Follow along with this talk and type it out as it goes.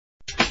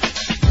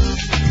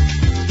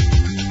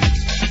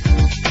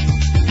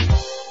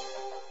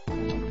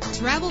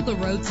Travel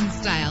the roads in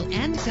style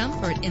and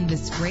comfort in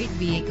this great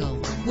vehicle.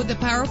 With a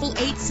powerful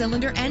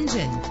 8-cylinder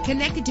engine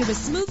connected to a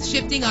smooth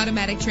shifting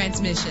automatic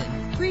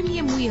transmission,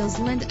 premium wheels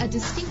lend a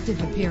distinctive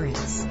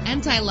appearance.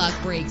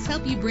 Anti-lock brakes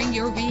help you bring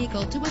your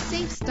vehicle to a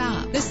safe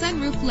stop. The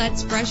sunroof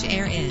lets fresh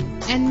air in,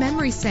 and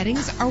memory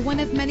settings are one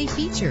of many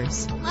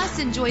features. Plus,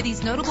 enjoy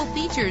these notable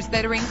features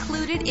that are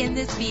included in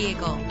this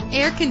vehicle: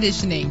 air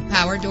conditioning,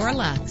 power door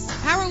locks,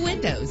 power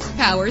windows,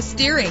 power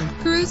steering,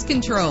 cruise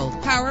control,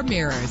 power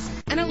mirrors,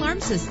 an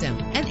alarm system,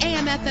 an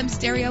AM/FM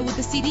stereo with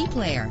a CD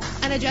player,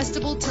 an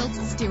adjustable tilt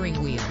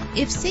steering wheel.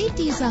 If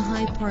safety is a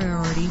high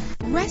priority,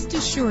 rest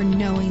assured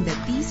knowing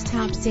that these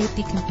top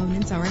safety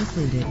components are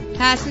included: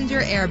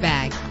 passenger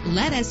airbag.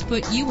 Let us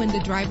put you in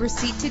the driver's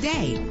seat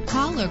today.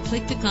 Call or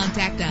click to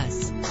contact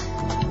us.